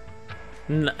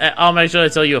 I'll make sure to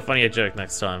tell you a funnier joke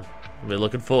next time. We're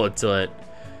looking forward to it.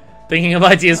 Thinking of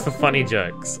ideas for funny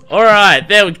jokes. Alright,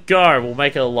 there we go. We'll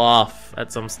make her laugh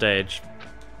at some stage.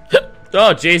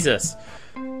 Oh, Jesus.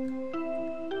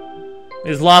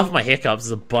 Just laugh at my hiccups.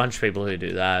 There's a bunch of people who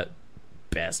do that.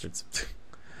 Bastards.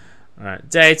 Alright,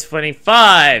 day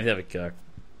 25. There we go.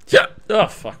 Oh,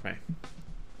 fuck me.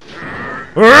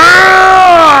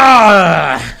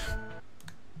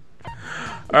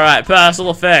 Alright,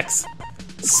 personal effects.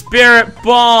 Spirit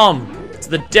bomb to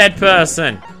the dead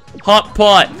person. Hot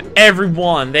pot for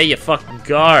everyone. There you fucking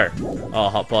go. Oh,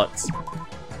 hot pots.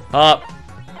 Hot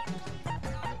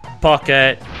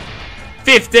pocket.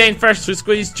 15 freshly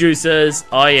squeezed juices.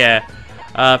 Oh yeah.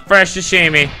 Fresh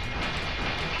sashimi.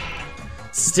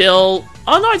 Still.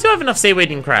 Oh no, I do have enough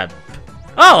seaweed and crab.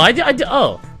 Oh, I did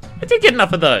get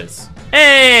enough of those.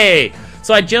 Hey!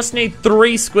 So I just need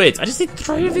 3 squids. I just need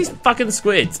 3 of these fucking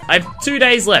squids. I have 2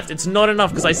 days left. It's not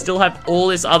enough because I still have all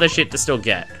this other shit to still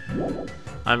get.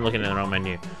 I'm looking at the wrong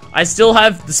menu. I still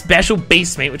have the special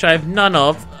beast meat, which I have none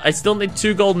of. I still need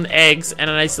 2 golden eggs, and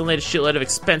I still need a shitload of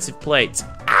expensive plates.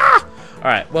 Ah!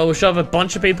 Alright, well, we'll shove a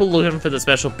bunch of people looking for the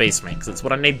special beast meat, because it's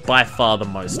what I need by far the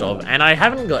most of, and I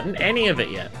haven't gotten any of it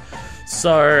yet.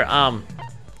 So,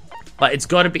 but it's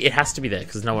gotta be, it has to be there,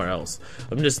 because there's nowhere else.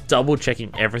 I'm just double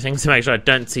checking everything to make sure I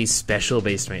don't see special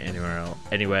beast meat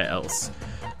anywhere else.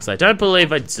 Because I don't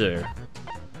believe I do.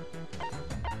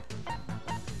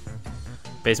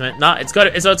 Basement? Nah, it's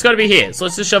gotta be here. So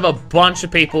let's just shove a bunch of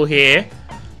people here.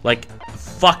 Like,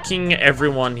 fucking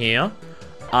everyone here.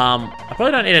 I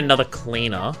probably don't need another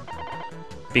cleaner.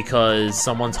 Because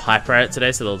someone's hyper at it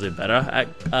today, so they'll do better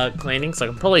at cleaning. So I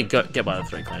can probably get by the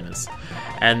 3 cleaners.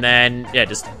 And then, yeah,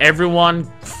 just everyone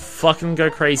fucking go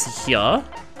crazy here.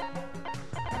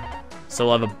 So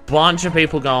we'll have a bunch of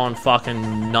people going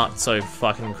fucking nuts, so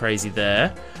fucking crazy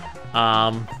there.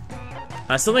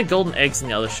 I still need golden eggs and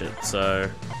the other shit,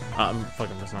 so... I'm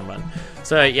fucking pressing the wrong button.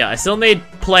 So, yeah, I still need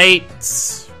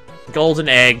plates, golden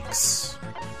eggs,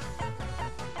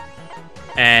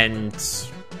 and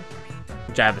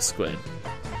Jabba squid.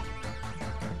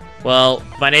 Well,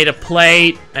 if I need a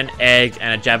plate, an egg,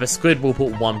 and a Jabba squid, we'll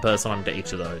put 1 person onto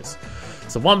each of those.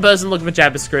 So 1 person looking for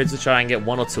Jabba squids to try and get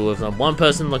 1 or 2 of them. 1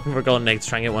 person looking for golden eggs to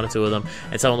try and get 1 or 2 of them.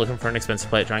 And someone looking for an expensive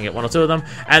plate to try and get 1 or 2 of them.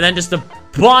 And then just a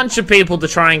bunch of people to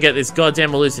try and get this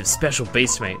goddamn elusive special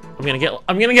beast meat. I'm gonna get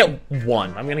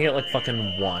 1. I'm gonna get like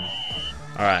fucking 1.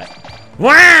 Alright.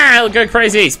 Wow! Go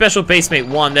crazy! Special beast meat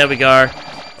 1, there we go.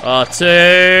 2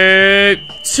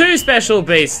 special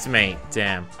beast meat.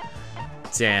 Damn.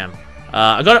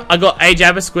 I got a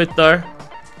Jabba squid though.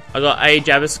 I got a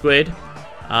Jabba squid.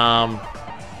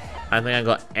 I don't think I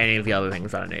got any of the other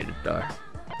things that I needed, though.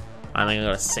 I don't think I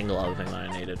got a single other thing that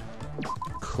I needed.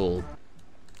 Cool.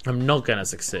 I'm not gonna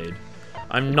succeed.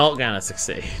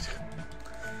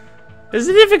 It's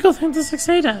a difficult thing to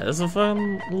succeed at. There's a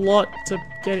fun lot to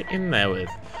get in there with.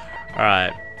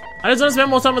 Alright. I just want to spend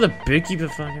more time with the bookkeeper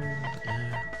fucking...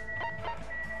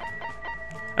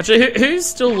 Actually, who's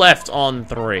still left on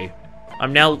 3?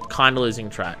 I'm now kind of losing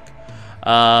track.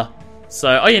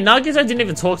 So, oh yeah, Nagito didn't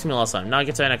even talk to me last time.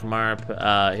 Nagito, Nakamura,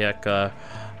 Hiyako,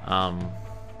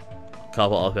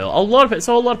 couple of people. A lot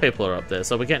of people are up there,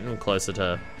 so we're getting closer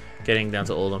to getting down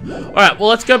to all of them. Alright, well,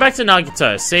 let's go back to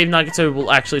Nagito. See if Nagito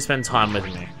will actually spend time with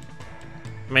me.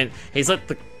 I mean, he's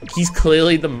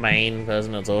clearly the main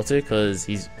person to talk to, because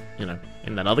he's, you know,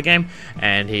 in that other game,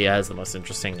 and he has the most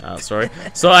interesting story.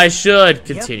 So I should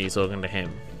continue talking to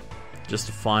him, just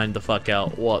to find the fuck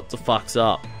out what the fuck's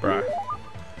up, bro.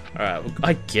 Alright, well,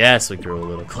 I guess we grew a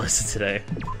little closer today.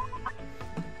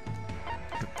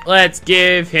 Let's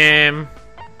give him...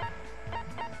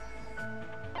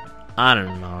 I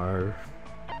don't know.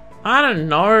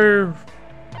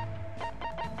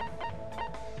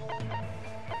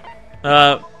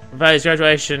 Valley's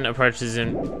graduation approaches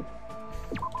in...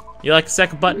 You like the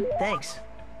second button? Thanks.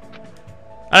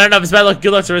 I don't know if it's bad luck or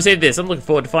good luck to receive this. I'm looking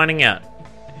forward to finding out.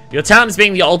 Your talent is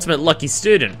being the ultimate lucky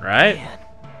student, right? Man.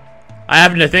 I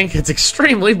happen to think it's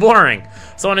extremely boring.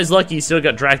 Someone who's lucky still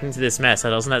got dragged into this mess.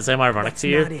 Doesn't that seem ironic to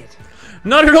you? Not it.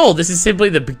 Not at all. This is simply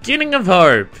the beginning of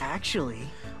hope. Actually,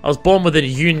 I was born with a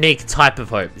unique type of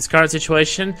hope. This current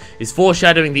situation is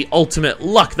foreshadowing the ultimate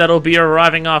luck that'll be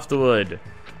arriving afterward.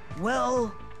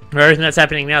 well, Everything that's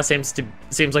happening now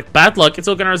seems like bad luck. It's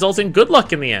all going to result in good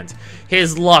luck in the end.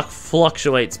 His luck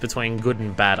fluctuates between good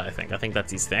and bad, I think. I think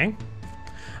that's his thing.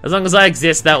 As long as I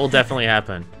exist, that will definitely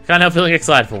happen. Can't help feeling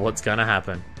excited for what's going to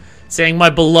happen. Seeing my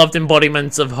beloved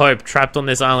embodiments of hope trapped on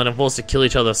this island and forced to kill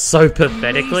each other so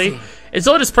pathetically. Amazing. It's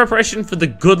all just preparation for the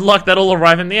good luck that'll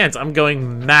arrive in the end. I'm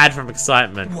going mad from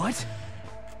excitement. what?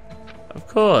 Of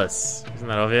course. Isn't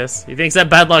that obvious? He thinks that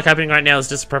bad luck happening right now is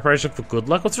just a preparation for good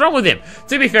luck? What's wrong with him?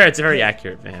 To be fair, it's very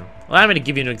accurate for him. Allow me to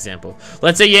give you an example.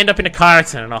 Let's say you end up in a car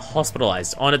accident and are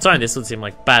hospitalized. On its own, this would seem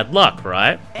like bad luck,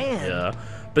 right? And Yeah.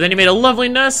 But then you meet a lovely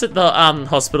nurse at the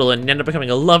hospital and end up becoming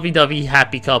a lovey-dovey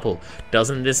happy couple.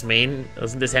 Doesn't this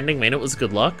ending mean it was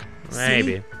good luck?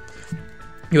 Maybe.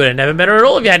 You would have never met her at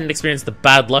all if you hadn't experienced the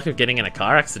bad luck of getting in a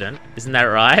car accident. Isn't that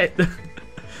right?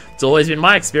 It's always been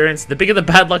my experience. The bigger the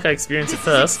bad luck I experience at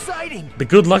first, exciting. the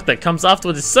good luck that comes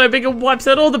afterwards is so big it wipes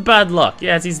out all the bad luck.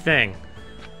 Yeah, it's his thing.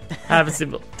 Have a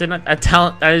simple talent.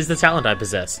 That is the talent I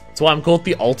possess. That's why I'm called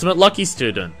the ultimate lucky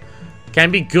student.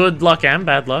 Can be good luck and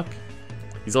bad luck.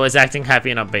 He's always acting happy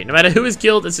and upbeat. No matter who is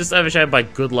killed, it's just overshadowed by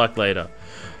good luck later.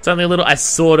 It's only a little, I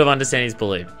sort of understand his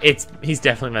belief. He's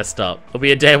definitely messed up. There'll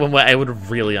be a day when we're able to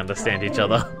really understand each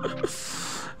other.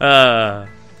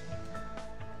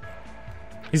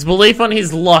 His belief on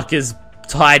his luck is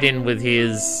tied in with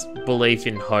his belief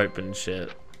in hope and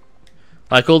shit.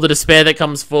 Like, all the despair that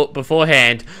comes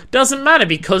beforehand doesn't matter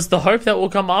because the hope that will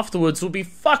come afterwards will be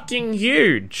fucking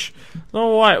huge.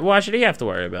 Oh, why should he have to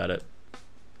worry about it?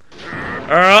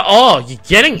 Oh, you're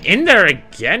getting in there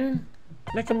again?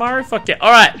 Nekamaru? Fuck yeah.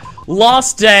 Alright,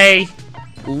 last day.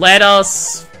 Let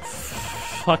us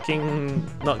fucking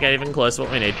not get even close to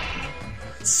what we need.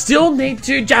 Still need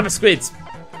 2 Jabba Squids.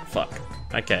 Fuck.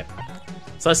 Okay.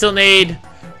 So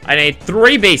I need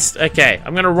 3 beasts. Okay,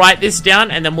 I'm gonna write this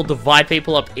down and then we'll divide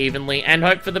people up evenly and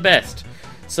hope for the best.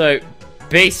 So,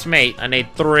 beast meat, I need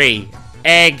 3.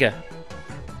 Egg,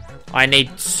 I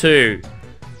need 2.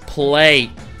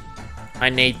 Plate, I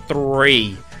need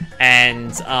 3.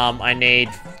 And, I need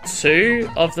 2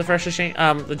 of the fresh the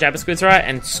Jabba Squids, right?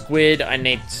 And squid, I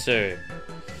need 2.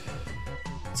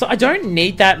 So I don't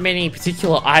need that many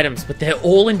particular items, but they're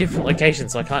all in different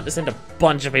locations, so I can't just send a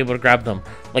bunch of people to grab them.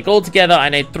 Like, all together, I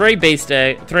need 3 beast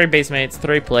mates,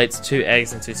 3 plates, 2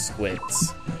 eggs, and 2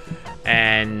 squids.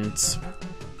 And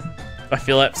I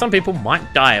feel like some people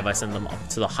might die if I send them up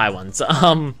to the high ones.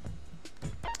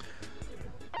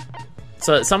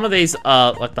 So some of these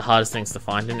are like the hardest things to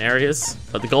find in areas,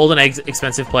 but the golden eggs,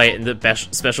 expensive plate, and the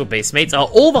special beast meats are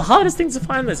all the hardest things to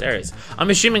find in those areas. I'm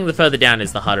assuming the further down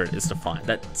is the harder it is to find.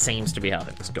 That seems to be how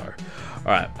things go. All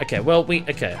right. Okay. Well,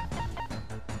 okay.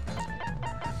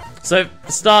 So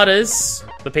for starters,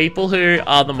 the people who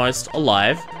are the most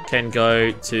alive can go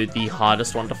to the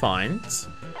hardest one to find.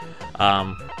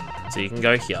 So you can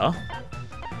go here.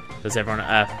 Because everyone,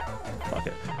 fuck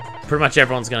it. Pretty much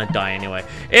everyone's gonna die anyway.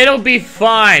 It'll be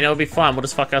fine. It'll be fine. We'll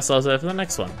just fuck ourselves over for the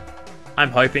next one.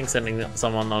 I'm hoping sending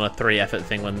someone on a 3 effort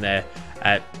thing when they're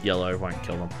at yellow won't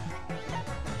kill them.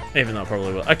 Even though it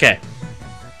probably will. Okay.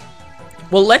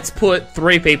 Well, let's put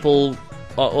 3 people...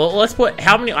 Well, let's put...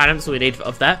 How many items do we need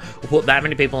of that? We'll put that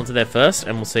many people into there first,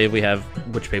 and we'll see if we have...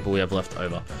 which people we have left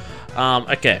over.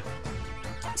 Okay.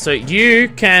 So you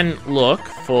can look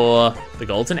for the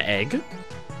golden egg.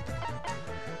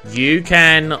 You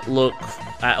can look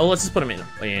at... Oh, let's just put them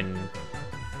in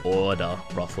order.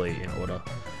 Roughly in order.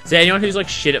 So anyone who's like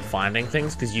shit at finding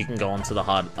things, because you can go on to the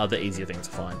other easier things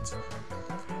to find.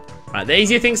 Alright, the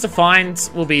easier things to find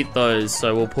will be those.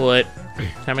 So we'll put...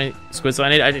 How many squids do I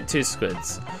need? I need 2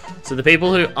 squids. So the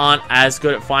people who aren't as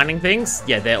good at finding things,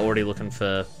 yeah, they're already looking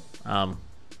for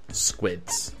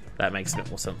squids. That makes a bit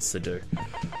more sense to do.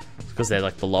 Because they're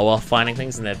like the lower finding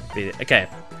things and they're... Okay.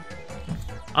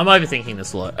 I'm overthinking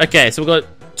this a lot. Okay, so we've got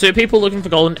 2 people looking for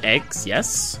golden eggs,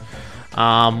 yes.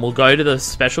 We'll go to the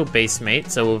special beast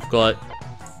meat. So we've got...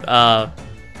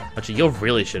 Actually, you're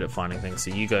really shit at finding things,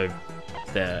 so you go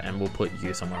there and we'll put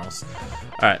you somewhere else.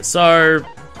 Alright, so...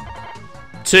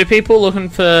 2 people looking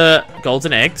for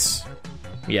golden eggs.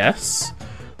 Yes.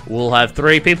 We'll have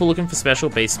 3 people looking for special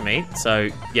beast meat. So,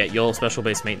 yeah, your special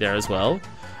beast meat there as well.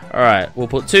 Alright, we'll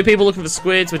put 2 people looking for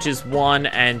squids, which is 1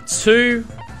 and 2.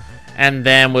 And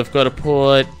then we've got to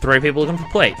put 3 people looking for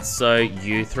plates. So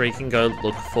you 3 can go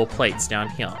look for plates down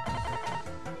here.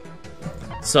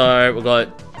 So we've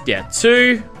got, yeah,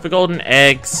 2 for golden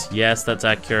eggs. Yes, that's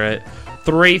accurate.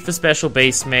 3 for special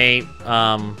beast meat.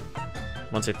 1,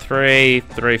 2, 3.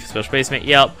 3 for special beast meat.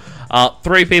 Yep.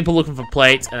 3 people looking for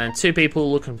plates. And then 2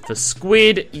 people looking for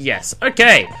squid. Yes.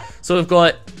 Okay. So we've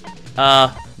got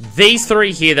these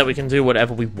 3 here that we can do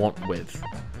whatever we want with.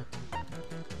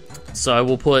 So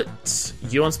we'll put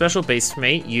you on special beast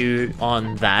meat, you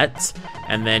on that,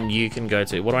 and then you can go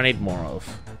to... What do I need more of?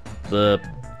 The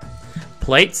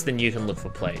plates? Then you can look for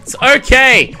plates.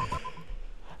 Okay!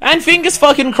 And fingers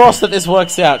fucking crossed that this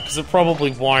works out, because it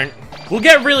probably won't. We'll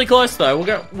get really close, though.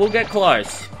 We'll get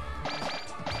close.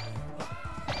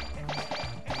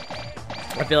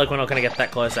 I feel like we're not going to get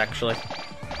that close, actually.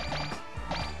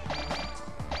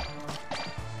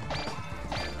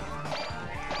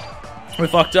 We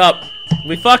fucked up.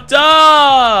 We fucked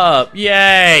up!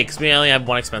 Yay! Because we only have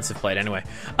 1 expensive plate anyway.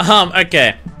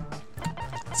 Okay.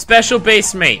 Special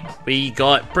beast meat. We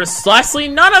got precisely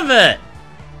none of it!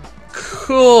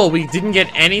 Cool. We didn't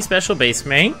get any special beast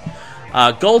meat.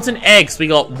 Golden eggs. We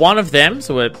got 1 of them.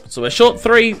 So we're short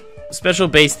 3 special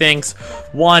beast things.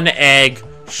 1 egg.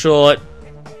 Short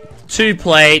 2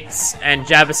 plates. And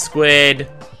Jabba squid.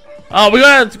 Oh, we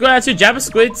got our 2 Jabba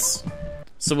squids.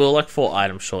 So we're like 4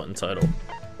 items short in total.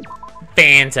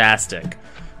 Fantastic.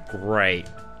 Great.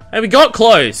 Hey, we got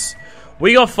close.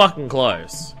 We got fucking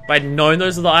close. If I'd known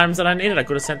those are the items that I needed, I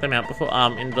could have sent them out before,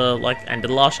 in the, like, end of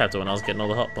the last chapter when I was getting all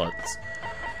the hot pots.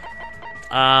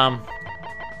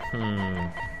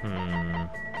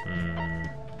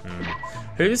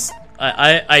 Who's...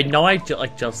 I know I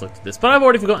just looked at this, but I've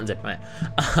already forgotten it.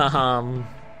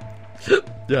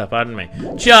 Yeah, pardon me.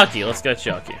 Chucky. Let's go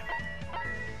Chucky.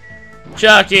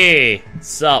 Chucky!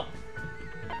 Sup?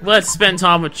 Let's spend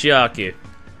time with Chucky.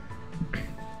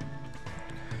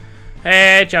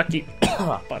 Hey, Chucky.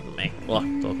 Pardon me.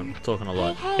 Oh, talking a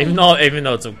lot. Hey, hey. Even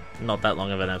though it's not that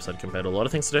long of an episode compared to a lot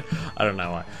of things to do. I don't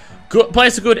know why. Good,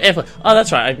 place a good effort. Oh,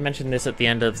 that's right. I mentioned this at the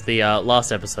end of the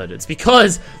last episode. It's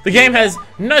because the game has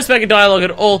no spoken dialogue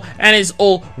at all and is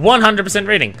all 100%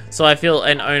 reading. So I feel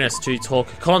an onus to talk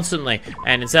constantly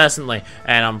and incessantly,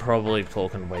 and I'm probably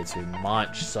talking way too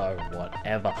much. So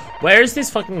whatever. Where is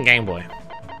this fucking Game Boy?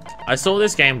 I saw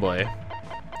this Game Boy,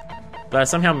 but I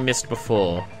somehow missed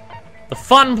before. The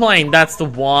fun plane, that's the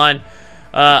one.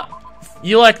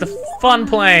 You like the fun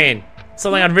plane.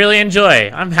 Something I'd really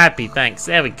enjoy. I'm happy, thanks.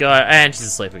 There we go. And she's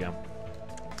asleep again.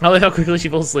 I love how quickly she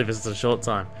falls asleep. It's a short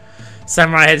time.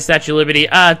 Samurai Head, Statue of Liberty.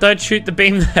 Don't shoot the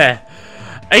beam there.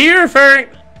 Are you referring...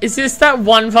 Is this that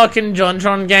one fucking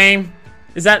JonTron game?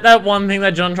 Is that one thing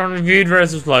that JonTron reviewed where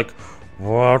it's just like,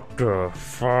 what the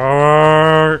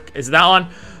fuck? Is that one?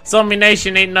 Zombie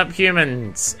Nation eating up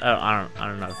humans. Oh, I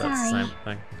don't know if that's the same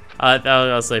thing. I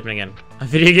was sleeping again. A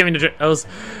video game it's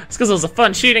because it was a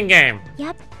fun shooting game.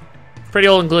 Yep. Pretty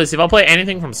all-inclusive. I'll play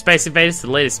anything from Space Invaders to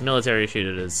the latest military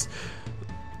shooters.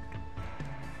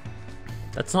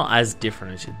 That's not as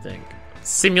different as you'd think.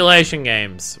 Simulation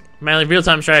games. Mainly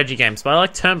real-time strategy games, but I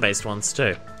like turn-based ones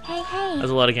too. Hey, hey. There's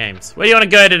a lot of games. Where do you want to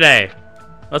go today?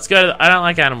 Let's go to... I don't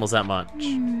like animals that much.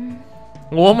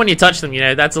 Well, when you touch them, you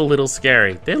know, that's a little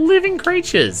scary. They're living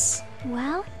creatures.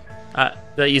 Well?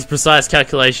 That use precise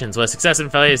calculations, where success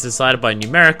and failure is decided by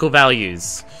numerical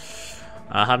values.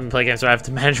 Having play games where I have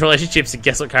to manage relationships and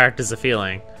guess what characters are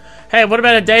feeling. Hey, what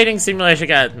about a dating simulation?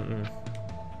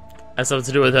 Has something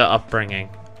to do with her upbringing.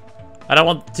 I don't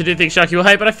want to do things Chucky will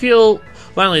hate, but I feel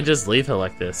lonely to just leave her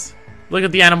like this. Look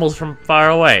at the animals from far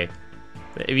away.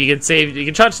 If you can see, you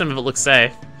can touch them if it looks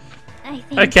safe. I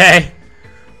think... Okay.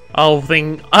 I'll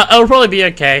probably be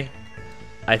okay.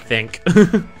 I think.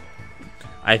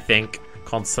 I think.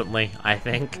 Constantly, I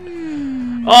think.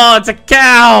 Oh, it's a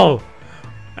cow!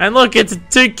 And look, it's a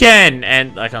toucan!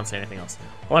 And I can't say anything else.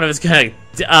 One of us gonna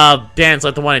dance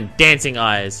like the one in Dancing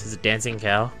Eyes. Is it Dancing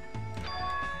Cow?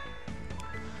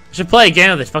 I should play a game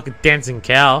with this fucking Dancing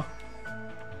Cow.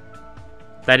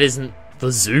 That isn't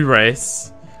the zoo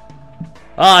race.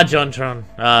 Ah,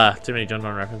 JonTron. Too many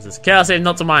JonTron references. Cow said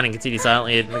not to mine and continue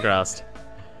silently in the grass.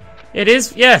 It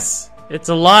is, yes. It's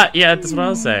a lot. Yeah, that's what I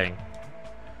was saying.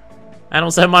 And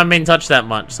also, mine being touched that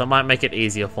much, so it might make it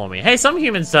easier for me. Hey, some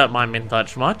humans don't mind being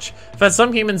touched much. In fact,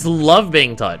 some humans love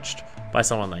being touched by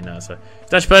someone they know. So,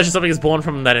 touch purchase, something is born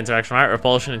from that interaction, right?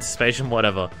 Repulsion, anticipation,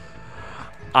 whatever.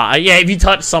 Yeah, if you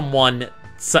touch someone,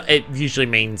 it usually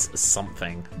means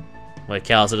something. Where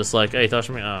cows are just like, hey, you touched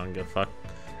me? Oh, I don't give a fuck.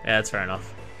 Yeah, that's fair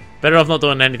enough. Better off not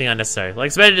doing anything unnecessary. Like,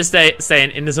 it's better to stay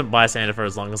an innocent bystander for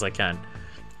as long as I can.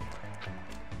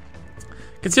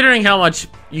 Considering how much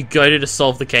you go to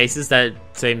solve the cases, that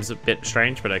seems a bit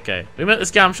strange, but okay. We met this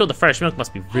guy, I'm sure the fresh milk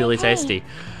must be really tasty.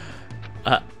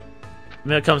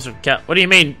 Milk comes from cow. What do you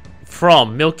mean,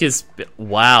 from? Milk is...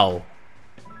 Wow.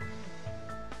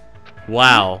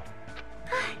 Wow.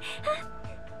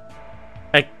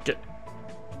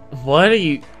 What are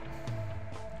you...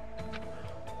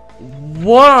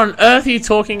 What on earth are you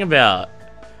talking about?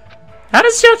 How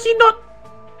does Chucky not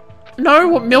know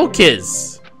what milk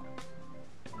is?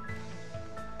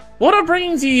 What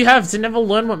upbringing do you have to never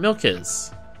learn what milk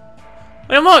is?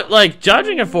 Like, I'm not, like,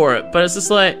 judging her for it, but it's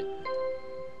just like...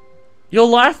 Your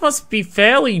life must be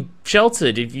fairly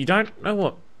sheltered if you don't know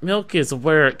what milk is or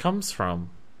where it comes from.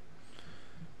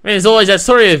 I mean, there's always that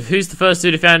story of who's the first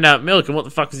dude who found out milk and what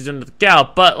the fuck was he doing to the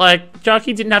cow, but, like,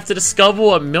 Chucky didn't have to discover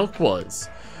what milk was.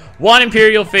 One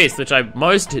Imperial Feast, which I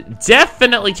most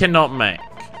definitely cannot make.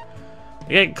 I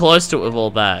get close to it with all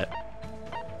that.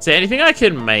 Is there anything I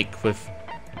can make with...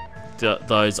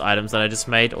 those items that I just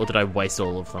made, or did I waste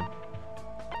all of them?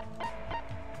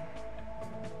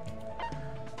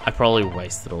 I probably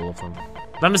wasted all of them.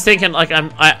 I'm just thinking, like,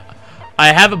 I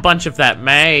have a bunch of that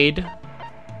made.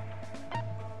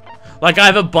 Like, I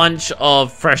have a bunch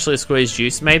of freshly squeezed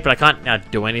juice made, but I can't now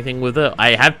do anything with it.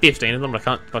 I have 15 of them, but I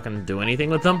can't fucking do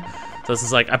anything with them. So it's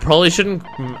just like, I probably shouldn't,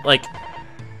 like...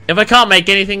 If I can't make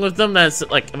anything with them, then it's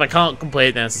like, if I can't complete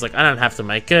it, then it's just like, I don't have to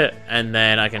make it, and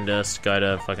then I can just go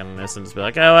to fucking this and just be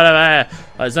like, oh, whatever.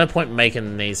 There's no point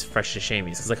making these fresh sashimis,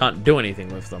 because I can't do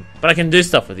anything with them. But I can do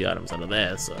stuff with the items that are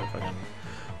there, so fucking...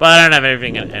 But I don't have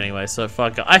everything anyway, so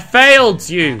fuck it. I failed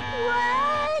you!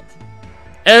 What?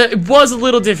 It was a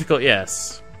little difficult,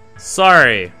 yes.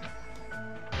 Sorry.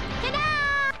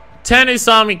 10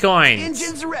 Usami coins!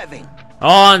 Engines revving.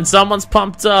 Oh, and someone's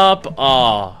pumped up.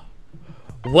 Oh.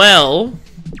 Well,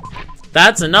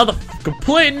 That's another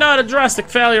complete and utter drastic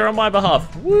failure on my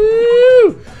behalf.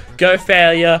 Woo! Go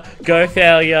failure, total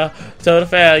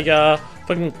failure,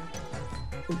 fucking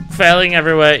failing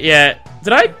everywhere. Yeah,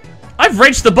 I've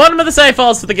reached the bottom of the save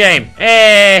files for the game.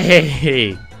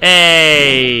 Hey,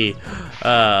 hey.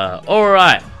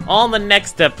 Alright, on the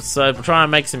next episode, we'll try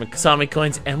and make some Kasami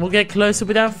coins and we'll get closer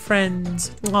with our friends.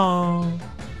 Aww.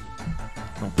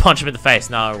 I'll punch him in the face.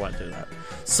 No, I won't do that.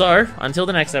 So, until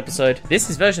the next episode, this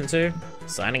is version 2,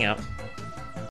 signing out.